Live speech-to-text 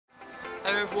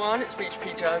Hello everyone, it's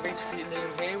BTP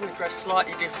Liam here. We're dressed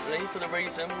slightly differently for the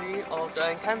reason we are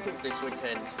going camping this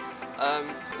weekend.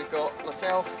 We've got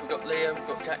myself, we've got Liam, we've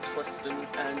got Jack Sweston,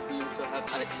 and we also have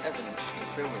Alex Evans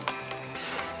filming.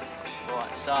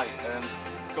 Right, so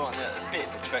got on a bit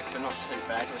of a trek, but not too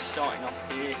bad. We're starting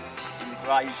off here in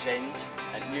Gravesend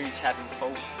at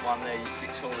Newtavern+, one of the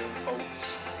Victorian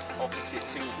forts, opposite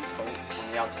Tilbury Fort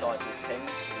on the other side of the Thames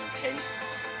in Kent.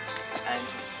 And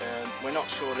we're not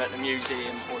sure that the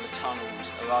museum or the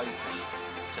tunnels are open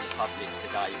to the public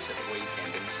today. It's at the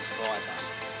weekend and this is Friday.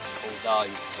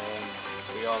 Although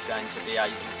we are going to be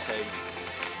able to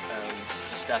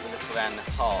just have a look around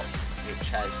the park, which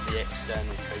has the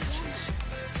external features.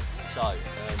 So,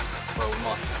 well, we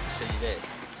might see you there.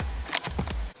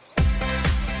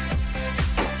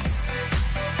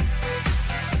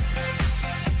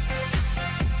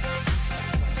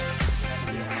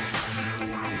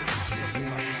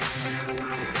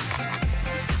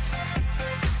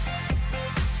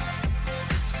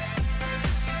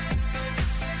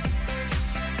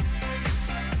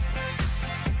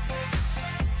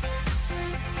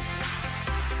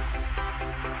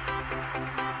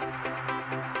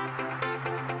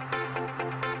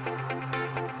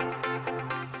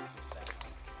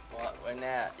 We're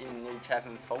now in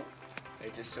Newtavern Fort.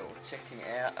 We're just sort of checking it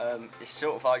out. It's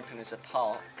sort of open as a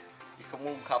park. You can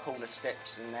walk up all the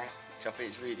steps and that, which I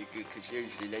think is really good because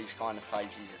usually these kind of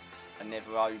places are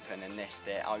never open unless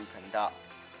they're opened up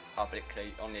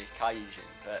publicly on the occasion.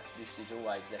 But this is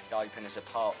always left open as a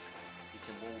park. You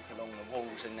can walk along the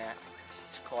walls and that.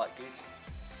 It's quite good.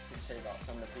 You can see like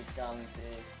some of the big guns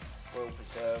here, well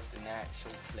preserved and that. It's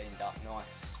all cleaned up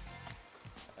nice.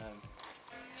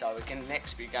 So we're going to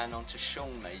next be going on to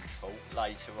Shornemead Fort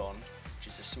later on, which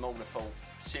is a smaller fort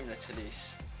similar to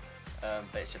this,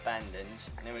 but it's abandoned.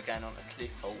 And then we're going on to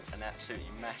Cliffe Fort, an absolutely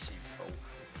massive fort,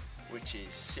 which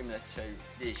is similar to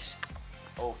this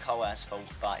or Coalhouse Fort,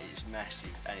 but it's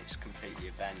massive and it's completely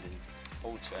abandoned,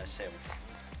 all to herself.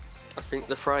 I think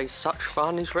the phrase "such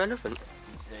fun" is relevant.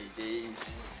 Indeed it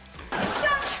is.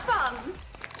 Such fun!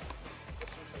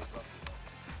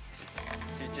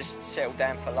 So just settled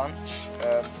down for lunch.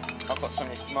 I've got some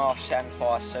of this marsh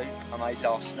samphire soup I made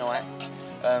last night.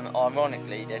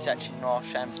 Ironically, there's actually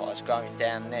marsh samphires growing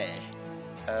down there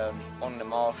on the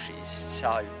marshes,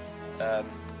 so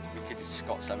we could have just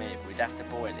got some here, but we'd have to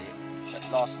boil it.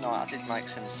 But last night I did make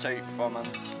some soup from them,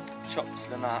 chopped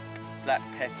them up, black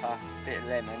pepper, bit of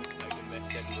lemon.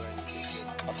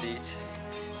 I did.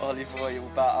 Olive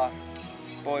oil, butter,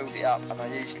 boiled it up, and I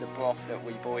used the broth that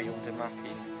we boiled them up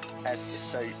in as the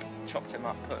soup, chopped them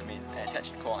up, put them in. It's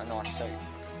actually quite a nice soup.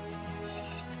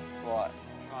 Right,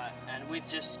 and we've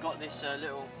just got this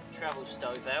little travel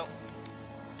stove out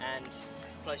and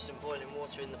placed some boiling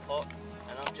water in the pot,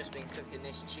 and I've just been cooking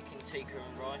this chicken tikka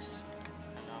and rice,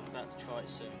 and I'm about to try it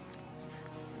soon.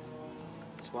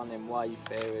 it's one of them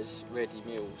Wayfarers ready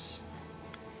meals.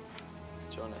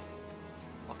 Johnny,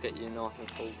 I'll get you a knife and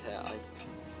fork out,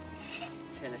 eh?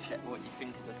 Tell us what you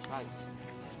think of the taste.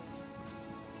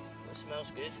 It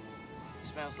smells good. It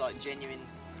smells like genuine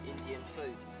Indian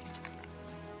food.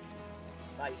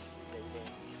 Basically,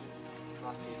 yes.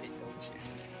 Must be a bit dodgy.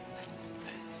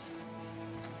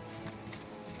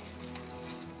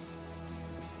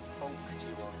 Fork do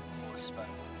you want, or a spoon?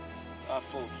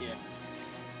 Fork, yeah.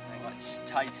 Right, just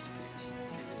taste of it.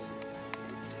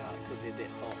 It could be a bit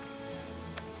hot.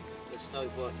 The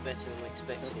stove works better than we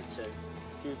expected it to.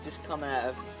 We've just come out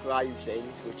of Gravesend,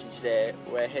 which is there.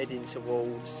 We're heading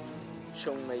towards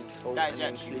Shornemead Fort. That is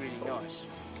actually really nice.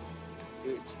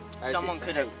 Good. Someone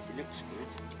could have. It looks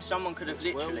good. Someone could have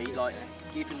literally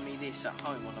given me this at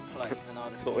home on a plate, and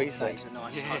I'd have thought that was a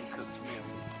nice home cooked meal.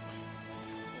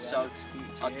 So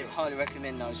I'd highly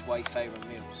recommend those Wayfarer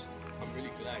meals. I'm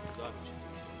really glad because I'm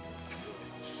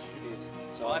Good.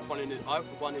 So I've one in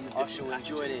a I shall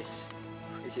enjoy this.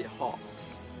 Is it hot?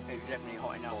 It's definitely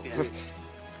hot enough. Yeah.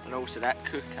 And also that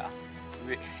cooker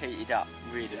heated up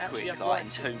really quick, like in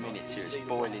 2 minutes it was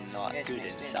boiling like good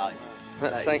inside.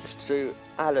 That's thanks to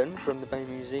Alan from the Bay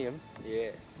Museum. Yeah,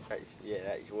 that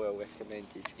is well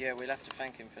recommended. Yeah, we'll have to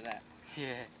thank him for that.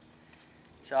 Yeah.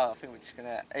 So I think we're just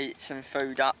gonna eat some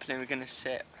food up, and then we're gonna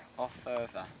set off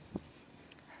further.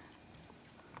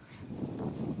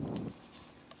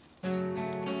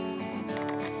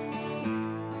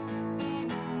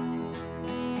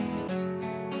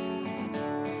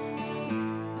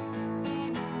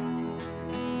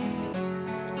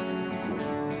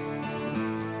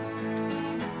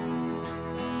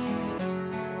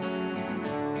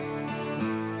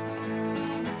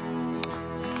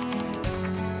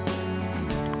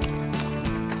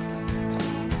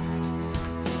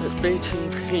 It's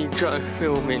BTP Joe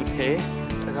filming here,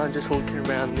 and I'm just walking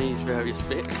around these various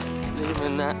bits. Liam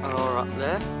and that are up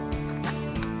there,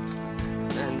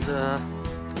 and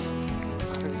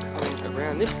I'm coming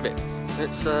around this bit.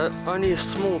 It's only a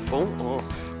small fault, or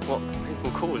what people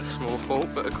call a small fault,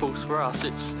 but of course for us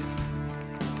it's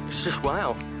just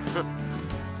wow.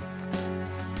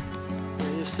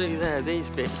 You see there, these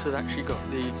bits have actually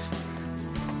got these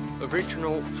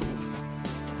original sort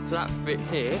of that bit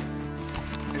here,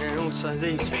 and then also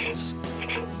these things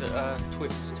that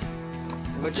twist.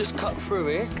 And I just cut through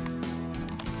here.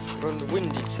 We're on the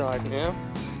windy side now,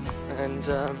 and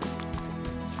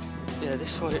yeah,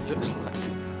 this is what it looks like.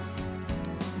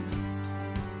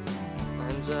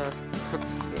 And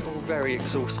we're all very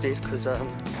exhausted because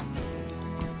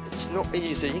it's not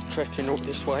easy trekking up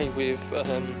this way with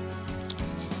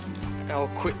our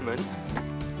equipment,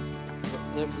 but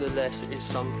nevertheless it is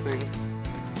something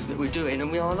that we're doing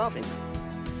and we are loving.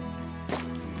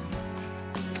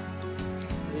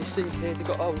 You see here they've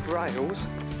got old rails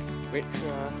which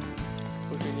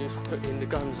we can just put in the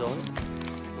guns on,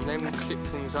 and then we'll clip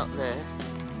things up there.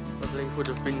 I believe would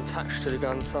have been attached to the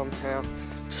gun somehow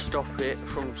to stop it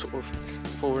from sort of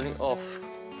falling off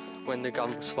when the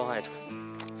gun was fired.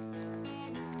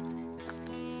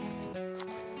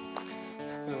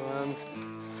 So,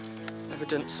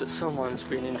 evidence that someone's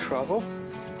been in trouble.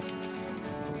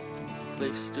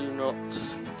 Police do not.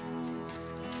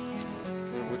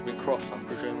 It would have been crossed, I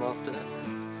presume, after that.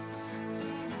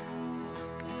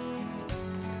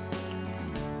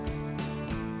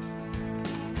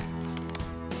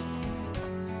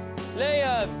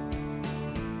 Liam!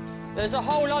 There's a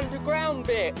whole underground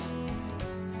bit!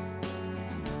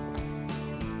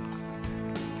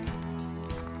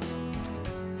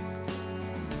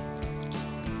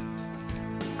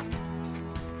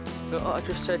 Look, I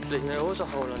just said, Liam, there was a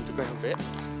whole underground bit.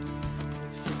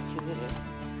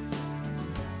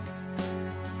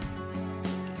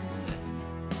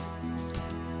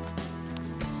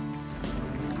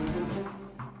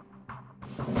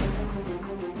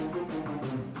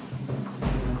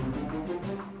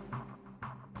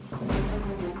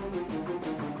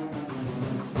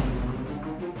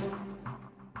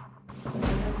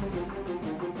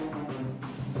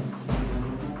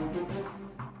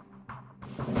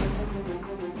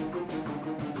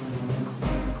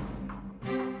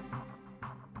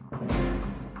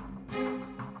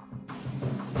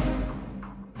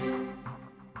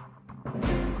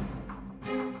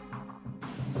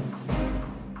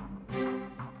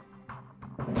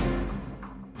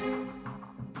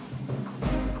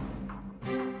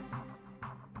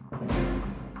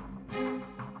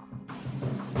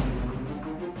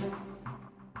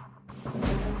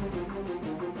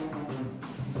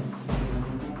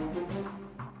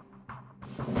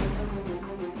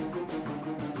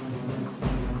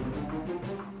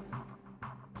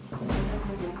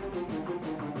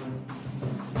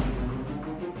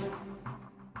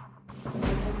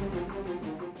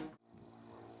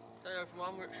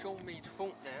 Everyone, we're at Shornemead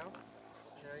Fault now.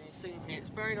 You see here, it's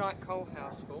very like Coal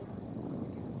House Fault,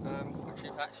 which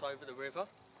is actually over the river.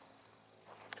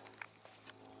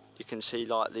 You can see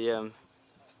like the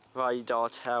radar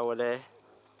tower there.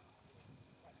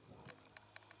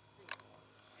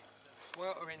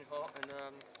 Sweltering hot, and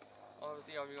I was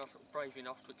the only one sort of brave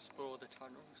enough to explore the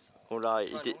tunnels. Although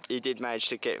he did manage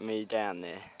to get me down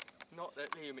there. Not that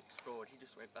Liam explored, he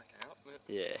just went back out. But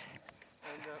yeah.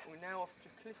 And we're now off to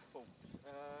Cliffe Fault.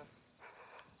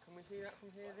 Can we see that from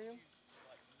here, Liam?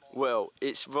 Well,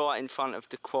 it's right in front of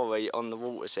the quarry on the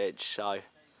water's edge, so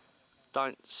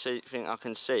don't think I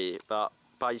can see it, but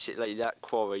basically that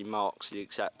quarry marks the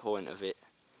exact point of it.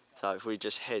 So if we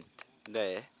just head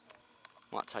there,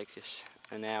 might take us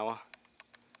an hour.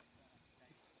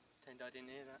 Pretend I didn't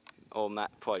hear that. Or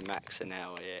probably max an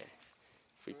hour, yeah.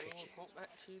 If we pick it. We'll walk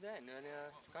back to you then, and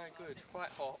it's going good.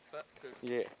 Quite hot, but good.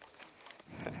 Yeah.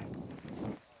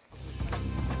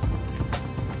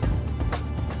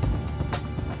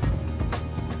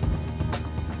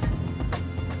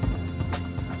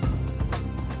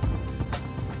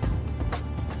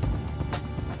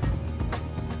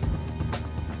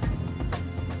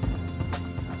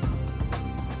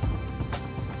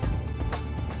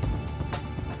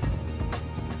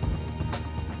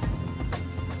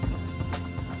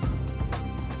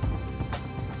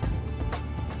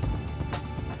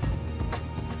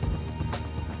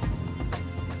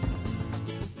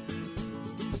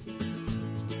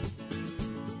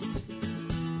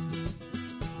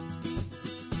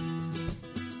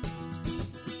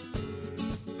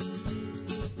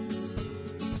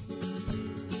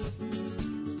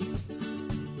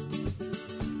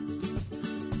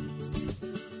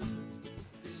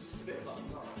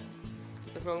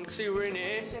 Everyone can see we're in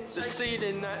here. The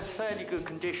ceiling, that's fairly good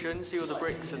condition. See all the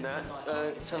bricks and that.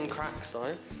 Some cracks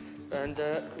though. And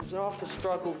it was half a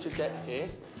struggle to get here.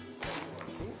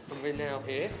 And we're now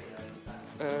here.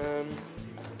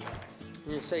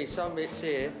 You can see some bits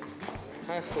here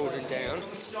have fallen down.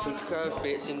 Some curved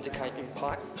bits indicating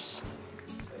pipes.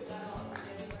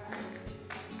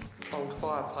 Old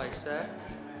fireplace there.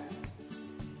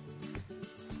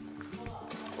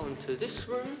 Onto this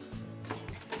room.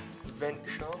 Vent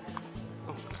shaft.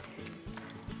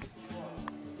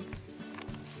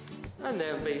 And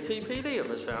then BTP Liam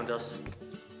has found us.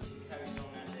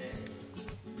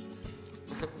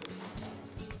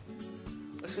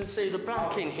 As you can see, the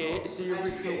black in here is the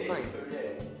original paint.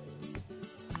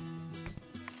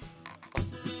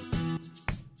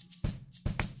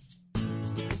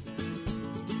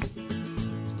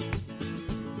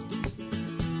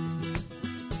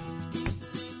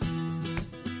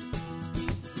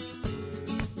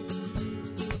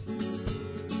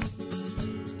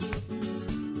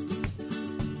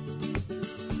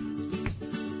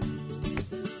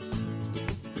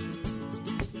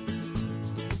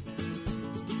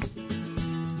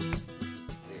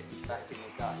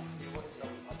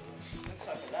 Looks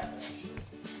like a ladder actually.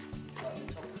 Like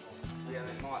the top of one. Yeah,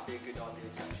 it might be a good idea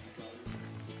to actually go.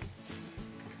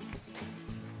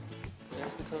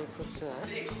 Let's come across that.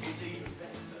 This is even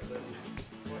better than...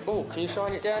 Oh, can you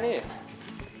shine it down here?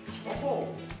 Oh!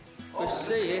 We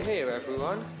see it here,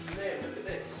 everyone. Man, look at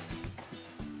this.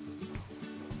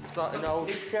 It's like an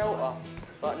old shelter,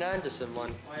 like an Anderson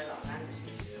one. Oh yeah, like Anderson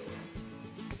shelter.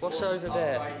 What's over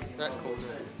there? That corner.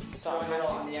 So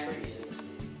I'm the Anderson.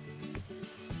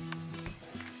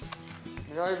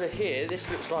 And over here, this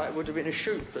looks like it would have been a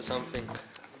chute for something.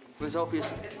 It was obvious.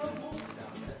 There's no water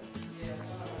down there. Yeah,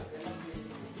 no, there must be...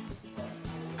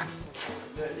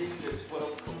 Look, this looks well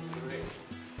thought through it.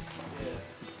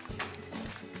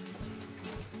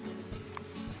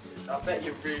 Yeah. I bet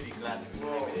you're really glad that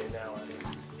we're living here now, Alex.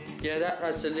 Yeah, that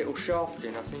has a little shaft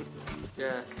in, I think.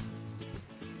 Yeah.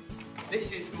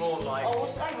 This is more like...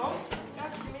 Oh, hang on.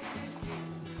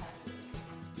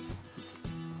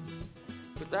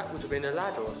 But that would have been a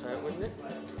ladder or something, wouldn't it?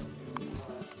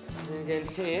 And again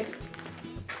here,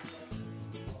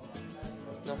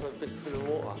 another bit full of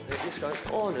water. It just goes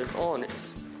on and on.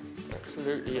 It's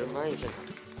absolutely amazing.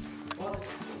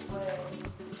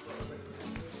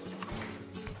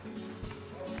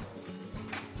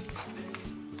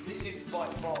 This is by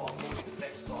far the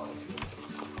best part.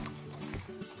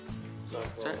 So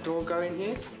Does that door go in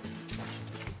here?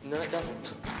 No, it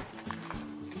doesn't.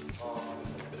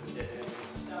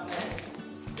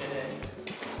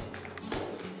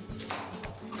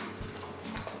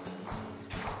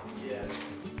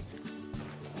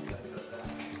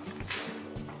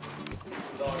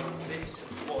 This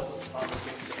was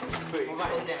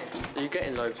Are you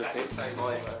getting loads of That's the bits? same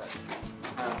way.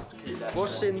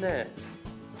 What's in there?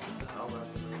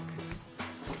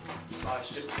 Oh, it's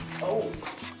just... Oh!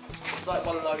 It's like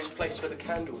one of those places where the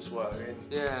candles were in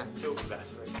Yeah. Tilbury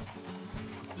Battery.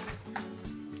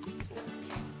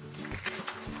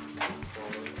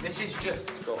 This is just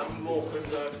a more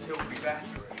preserved Tilbury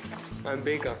Battery. And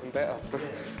bigger and better.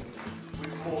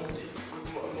 With more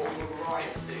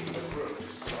variety of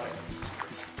rooms. Like,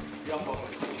 the other one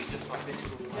was literally just like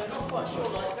this. They're not quite sure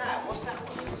like that. What's that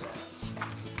one?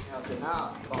 I don't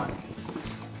know. Like,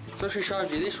 So she showed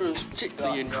you this room's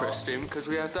particularly interesting because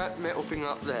we have that metal thing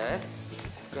up there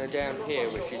going down here,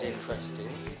 which is interesting.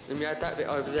 Then we had that bit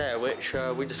over there, which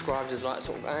we described as like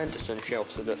sort of Anderson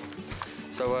shelter. That.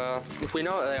 So if we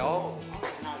know what they are,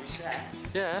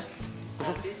 yeah.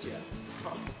 Did you?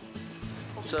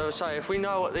 So say if we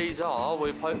know what these are,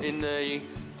 we'll put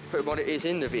what it is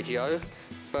in the video.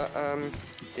 But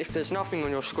if there's nothing on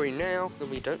your screen now,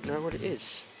 then we don't know what it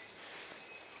is.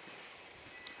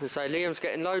 So Liam's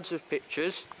getting loads of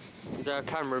pictures. He's our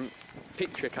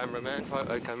picture cameraman,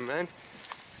 photo cameraman.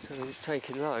 So he's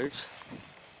taking loads.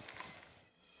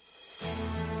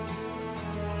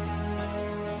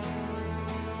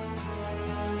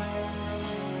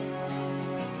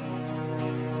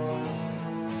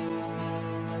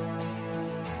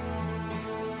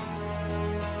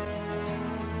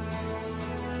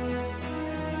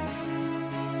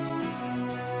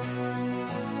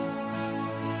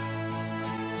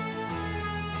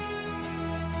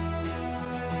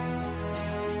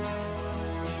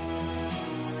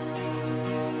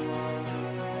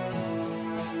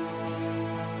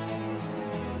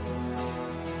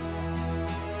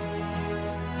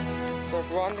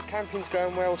 Everyone, the camping's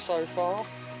going well so far.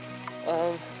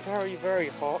 Very, very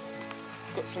hot.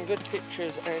 got some good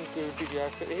pictures and good video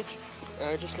footage.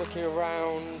 Just looking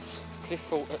around Cliffe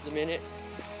Fort at the minute,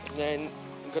 and then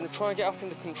I'm going to try and get up in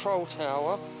the control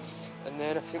tower, and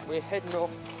then I think we're heading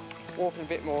off, walking a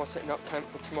bit more, setting up camp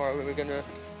for tomorrow, where we're going to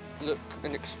look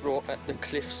and explore at the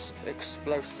Cliffe's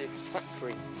explosive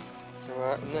factory. So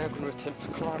I'm now going to attempt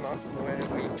to climb up where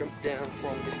we jumped down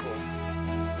from before.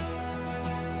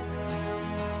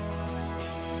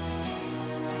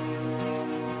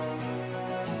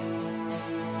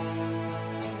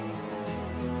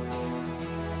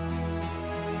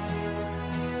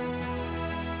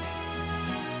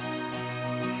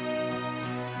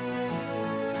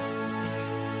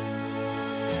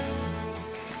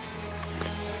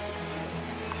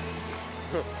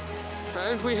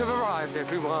 And we have arrived,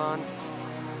 everyone.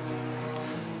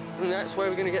 And that's where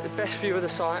we're going to get the best view of the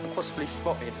site and possibly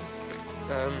spotted.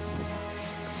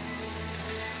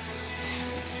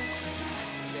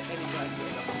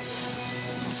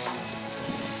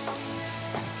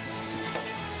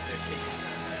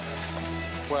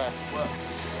 Where?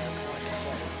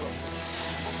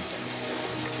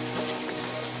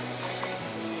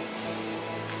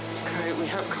 Okay, we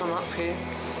have come up here.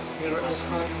 Here at this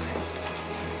time.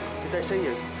 Did they see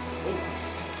you?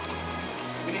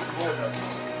 We need to board her.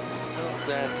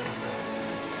 There.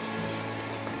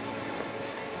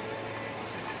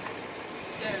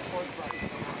 Yeah, it's one right.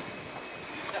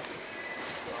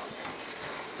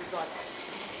 It's like,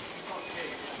 you can't hear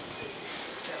you.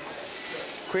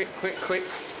 Quick, quick, quick.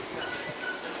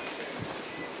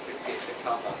 It's a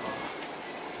cover.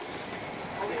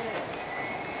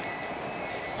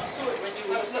 I saw it when you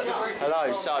were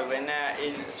Hello, so we're now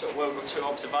in sort of World War II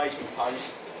observation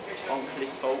post on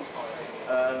Cliffe Fort.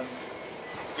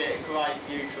 Get a great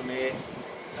view from here.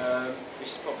 This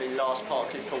is probably the last part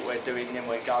of Cliffe Fort we're doing, then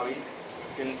we're going.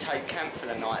 We're going to take camp for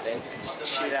the night then, just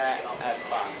chill out, have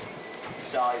fun.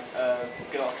 So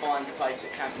we've got to find a place to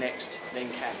camp next, then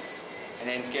camp. And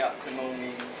then get up in the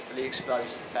morning for the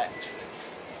explosive factory.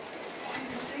 You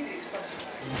can see the explosive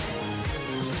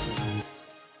factory.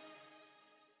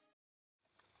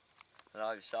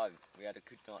 Hello, so we had a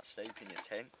good night's sleep in your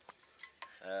tent.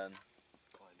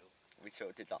 We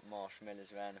sort of did like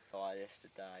marshmallows around the fire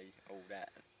yesterday, all that,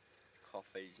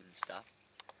 coffees and stuff.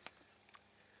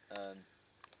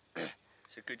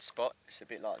 It's a good spot. It's a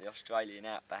bit like the Australian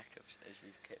outback, as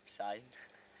we've kept saying.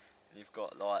 And you've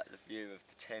got like the view of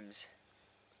the Thames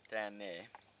down there.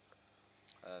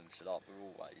 So like we're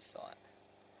always like,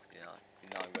 you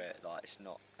know where like it's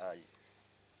not a,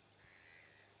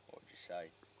 what would you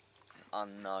say, an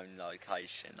unknown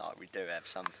location. Like we do have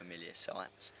some familiar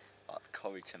sites, like the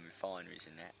Corrigan refineries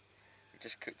and that. We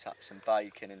just cooked up some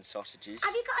bacon and sausages.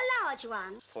 Have you got a large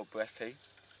one? For brekkie.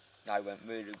 They went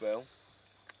really well.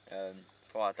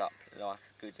 Fried up like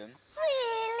a good one.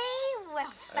 Really?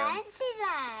 Well, fancy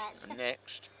that. And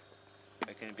next,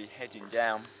 we're going to be heading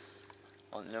down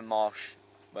on the marsh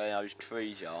where those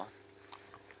trees are.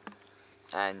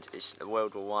 And it's the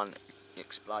World War I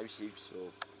explosives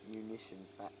or munition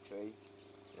factory.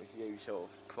 It was used sort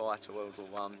of prior to World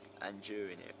War I and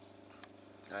during it.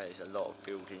 There's a lot of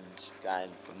buildings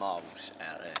going for miles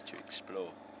out there to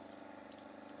explore.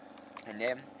 And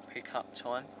then pick up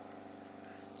time,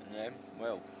 and then,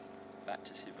 well, back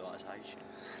to civilization.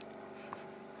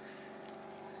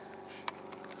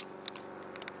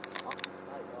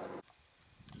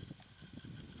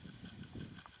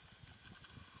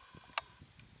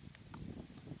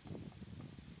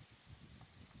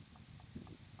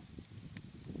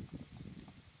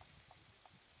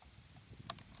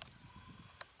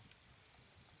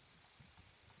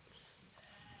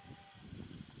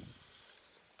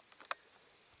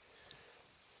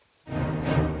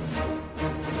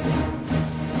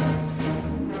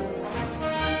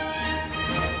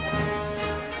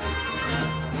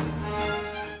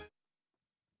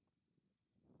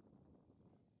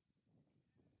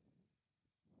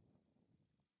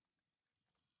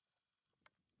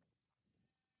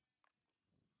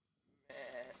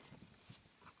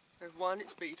 Everyone,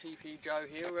 it's BTP Joe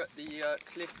here at the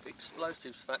Cliffe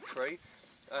Explosives Factory.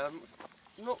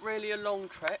 Not really a long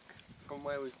trek from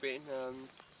where we've been.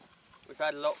 We've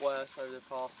had a lot worse over the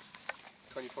past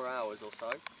 24 hours or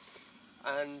so.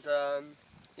 And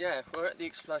yeah, we're at the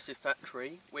explosive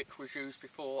factory, which was used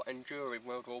before and during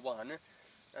World War I.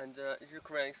 And as you look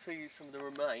around, you see some of the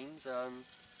remains,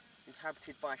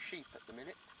 inhabited by sheep at the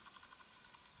minute.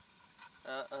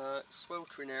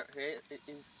 Sweltering out here, it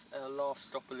is our last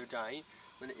stop of the day,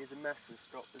 and it is a massive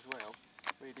stop as well.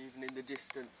 Even in the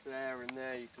distance there and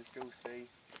there you can still see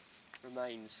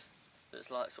remains.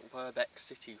 It's like sort of Urbex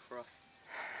City for us.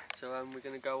 So we're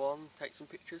going to go on, take some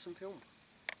pictures and film.